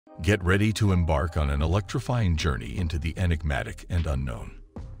Get ready to embark on an electrifying journey into the enigmatic and unknown.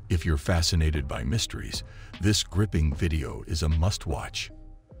 If you're fascinated by mysteries, this gripping video is a must-watch.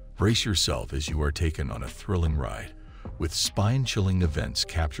 Brace yourself as you are taken on a thrilling ride, with spine-chilling events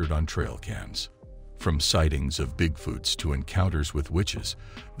captured on trail cams. From sightings of bigfoots to encounters with witches,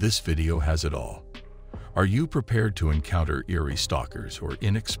 this video has it all. Are you prepared to encounter eerie stalkers or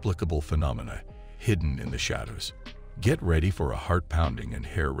inexplicable phenomena hidden in the shadows? Get ready for a heart-pounding and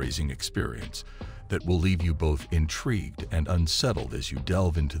hair-raising experience that will leave you both intrigued and unsettled as you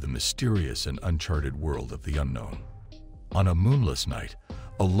delve into the mysterious and uncharted world of the unknown. On a moonless night,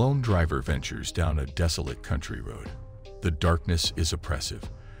 a lone driver ventures down a desolate country road. The darkness is oppressive,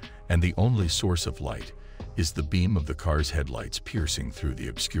 and the only source of light is the beam of the car's headlights piercing through the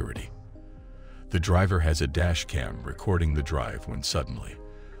obscurity. The driver has a dash cam recording the drive when suddenly,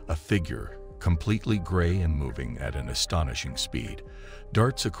 a figure, completely gray and moving at an astonishing speed,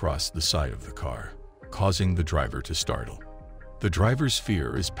 darts across the side of the car, causing the driver to startle. The driver's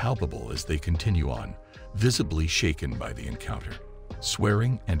fear is palpable as they continue on, visibly shaken by the encounter.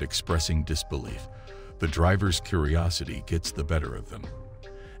 Swearing and expressing disbelief, the driver's curiosity gets the better of them,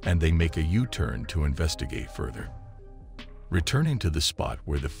 and they make a U-turn to investigate further. Returning to the spot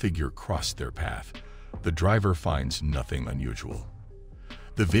where the figure crossed their path, the driver finds nothing unusual.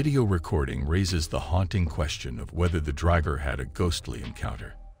 The video recording raises the haunting question of whether the driver had a ghostly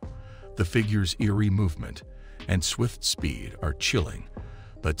encounter. The figure's eerie movement and swift speed are chilling,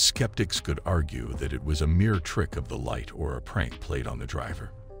 but skeptics could argue that it was a mere trick of the light or a prank played on the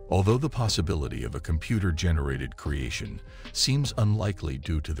driver. Although the possibility of a computer-generated creation seems unlikely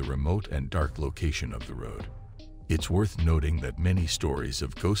due to the remote and dark location of the road, it's worth noting that many stories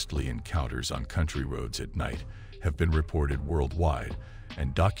of ghostly encounters on country roads at night have been reported worldwide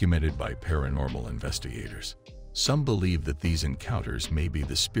and documented by paranormal investigators. Some believe that these encounters may be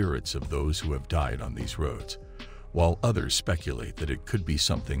the spirits of those who have died on these roads, while others speculate that it could be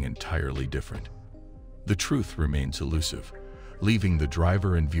something entirely different. The truth remains elusive, leaving the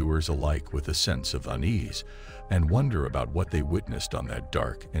driver and viewers alike with a sense of unease and wonder about what they witnessed on that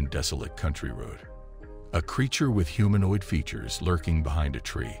dark and desolate country road. A creature with humanoid features lurking behind a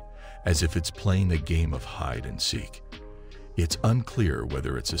tree, as if it's playing a game of hide and seek. It's unclear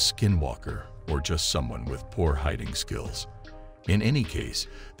whether it's a skinwalker or just someone with poor hiding skills. In any case,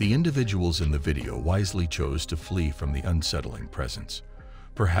 the individuals in the video wisely chose to flee from the unsettling presence.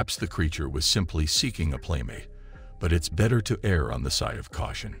 Perhaps the creature was simply seeking a playmate, but it's better to err on the side of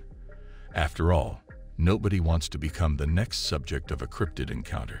caution. After all, nobody wants to become the next subject of a cryptid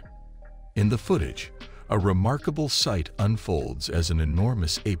encounter. In the footage, a remarkable sight unfolds as an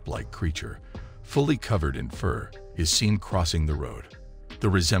enormous ape-like creature, fully covered in fur, is seen crossing the road. The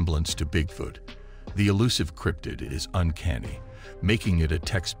resemblance to Bigfoot, the elusive cryptid, is uncanny, making it a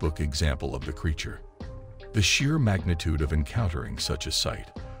textbook example of the creature. The sheer magnitude of encountering such a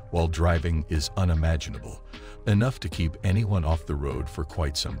sight while driving is unimaginable, enough to keep anyone off the road for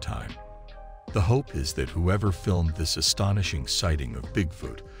quite some time. The hope is that whoever filmed this astonishing sighting of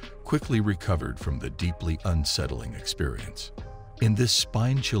Bigfoot quickly recovered from the deeply unsettling experience. In this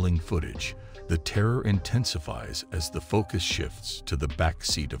spine-chilling footage, the terror intensifies as the focus shifts to the back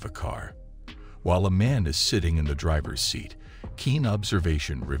seat of a car. While a man is sitting in the driver's seat, keen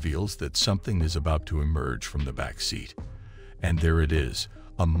observation reveals that something is about to emerge from the back seat. And there it is,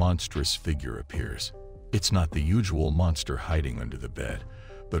 a monstrous figure appears. It's not the usual monster hiding under the bed,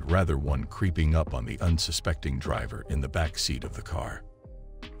 but rather one creeping up on the unsuspecting driver in the back seat of the car.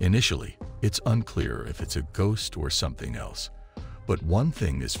 Initially, it's unclear if it's a ghost or something else, but one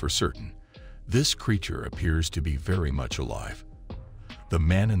thing is for certain: this creature appears to be very much alive. The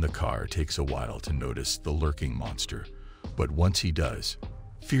man in the car takes a while to notice the lurking monster, but once he does,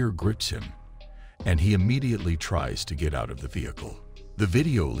 fear grips him, and he immediately tries to get out of the vehicle. The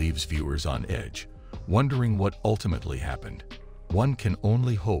video leaves viewers on edge, wondering what ultimately happened. One can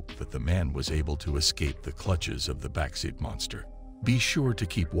only hope that the man was able to escape the clutches of the backseat monster. Be sure to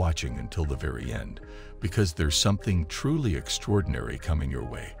keep watching until the very end, because there's something truly extraordinary coming your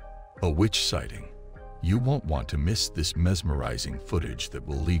way. A witch sighting. You won't want to miss this mesmerizing footage that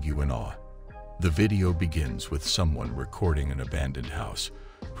will leave you in awe. The video begins with someone recording an abandoned house,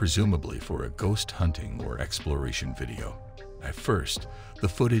 presumably for a ghost hunting or exploration video. At first, the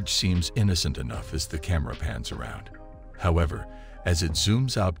footage seems innocent enough as the camera pans around. However, as it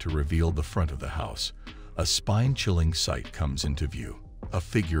zooms out to reveal the front of the house, a spine-chilling sight comes into view. A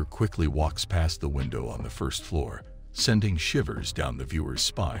figure quickly walks past the window on the first floor, sending shivers down the viewer's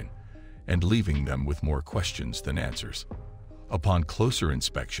spine and leaving them with more questions than answers. Upon closer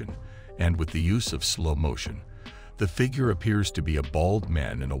inspection, and with the use of slow motion, The figure appears to be a bald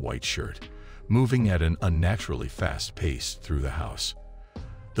man in a white shirt, moving at an unnaturally fast pace through the house.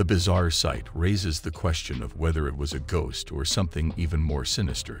 The bizarre sight raises the question of whether it was a ghost or something even more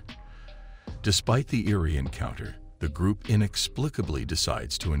sinister. Despite the eerie encounter, the group inexplicably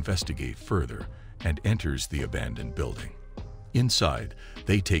decides to investigate further and enters the abandoned building. Inside,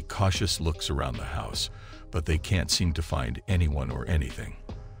 they take cautious looks around the house, but they can't seem to find anyone or anything.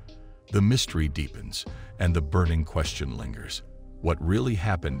 The mystery deepens, and the burning question lingers. What really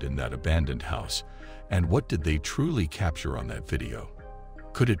happened in that abandoned house, and what did they truly capture on that video?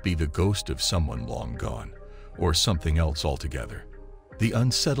 Could it be the ghost of someone long gone, or something else altogether? The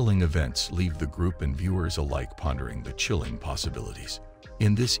unsettling events leave the group and viewers alike pondering the chilling possibilities.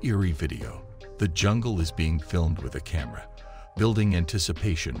 In this eerie video, the jungle is being filmed with a camera, building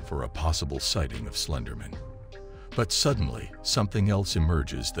anticipation for a possible sighting of Slenderman. But suddenly, something else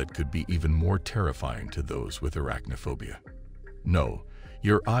emerges that could be even more terrifying to those with arachnophobia. No,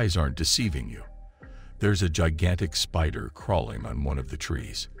 your eyes aren't deceiving you. There's a gigantic spider crawling on one of the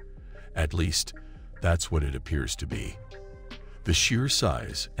trees. At least, that's what it appears to be. The sheer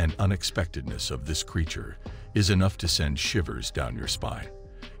size and unexpectedness of this creature is enough to send shivers down your spine.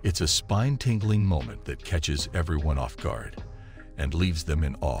 It's a spine-tingling moment that catches everyone off guard and leaves them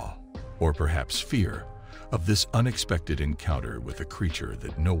in awe, or perhaps fear, of this unexpected encounter with a creature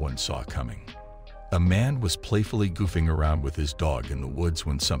that no one saw coming. A man was playfully goofing around with his dog in the woods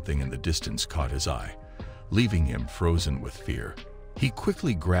when something in the distance caught his eye, leaving him frozen with fear. He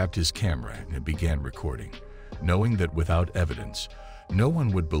quickly grabbed his camera and began recording, knowing that without evidence, no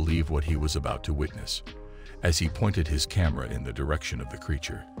one would believe what he was about to witness. As he pointed his camera in the direction of the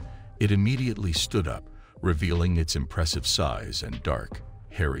creature, it immediately stood up, revealing its impressive size and dark,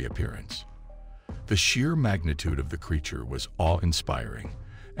 hairy appearance. The sheer magnitude of the creature was awe-inspiring,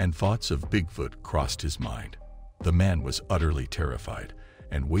 and thoughts of Bigfoot crossed his mind. The man was utterly terrified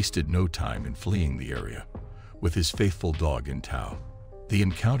and wasted no time in fleeing the area, with his faithful dog in tow. The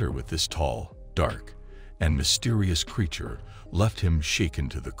encounter with this tall, dark, and mysterious creature left him shaken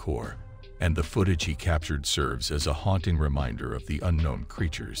to the core, and the footage he captured serves as a haunting reminder of the unknown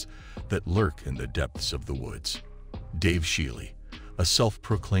creatures that lurk in the depths of the woods. Dave Shealy, a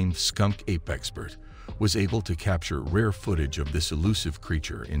self-proclaimed skunk ape expert, was able to capture rare footage of this elusive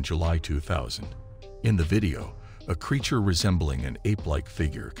creature in July 2000. In the video, a creature resembling an ape-like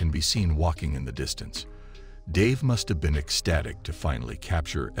figure can be seen walking in the distance. Dave must have been ecstatic to finally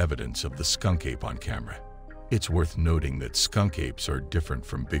capture evidence of the skunk ape on camera. It's worth noting that skunk apes are different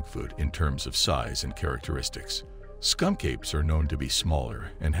from Bigfoot in terms of size and characteristics. Skunk apes are known to be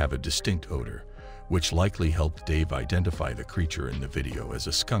smaller and have a distinct odor, which likely helped Dave identify the creature in the video as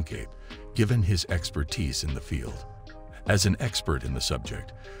a skunk ape, given his expertise in the field. As an expert in the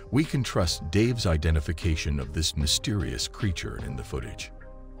subject, we can trust Dave's identification of this mysterious creature in the footage.